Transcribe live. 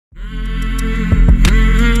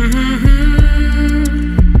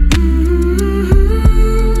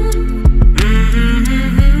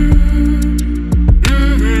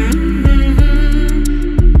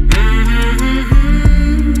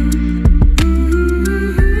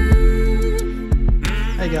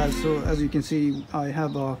So as you can see, I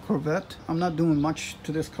have a Corvette. I'm not doing much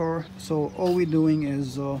to this car, so all we're doing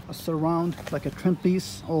is a surround, like a trim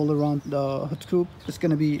piece all around the hood scoop. It's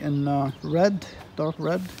gonna be in red, dark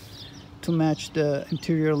red, to match the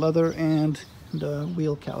interior leather and the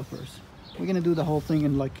wheel calipers. We're gonna do the whole thing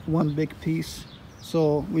in like one big piece,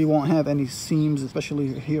 so we won't have any seams,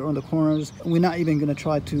 especially here on the corners. We're not even gonna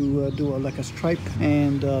try to do like a stripe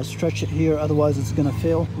and stretch it here, otherwise it's gonna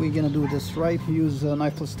fail. We're gonna do this right, use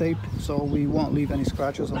knifeless tape, so we won't leave any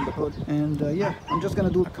scratches on the hood. And yeah, I'm just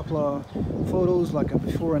gonna do a couple of photos, like a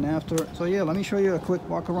before and after. So yeah, let me show you a quick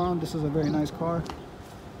walk around. This is a very nice car.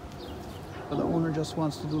 The owner just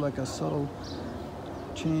wants to do like a subtle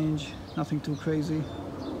change, nothing too crazy.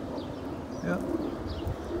 Yeah,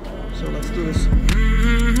 so let's do this.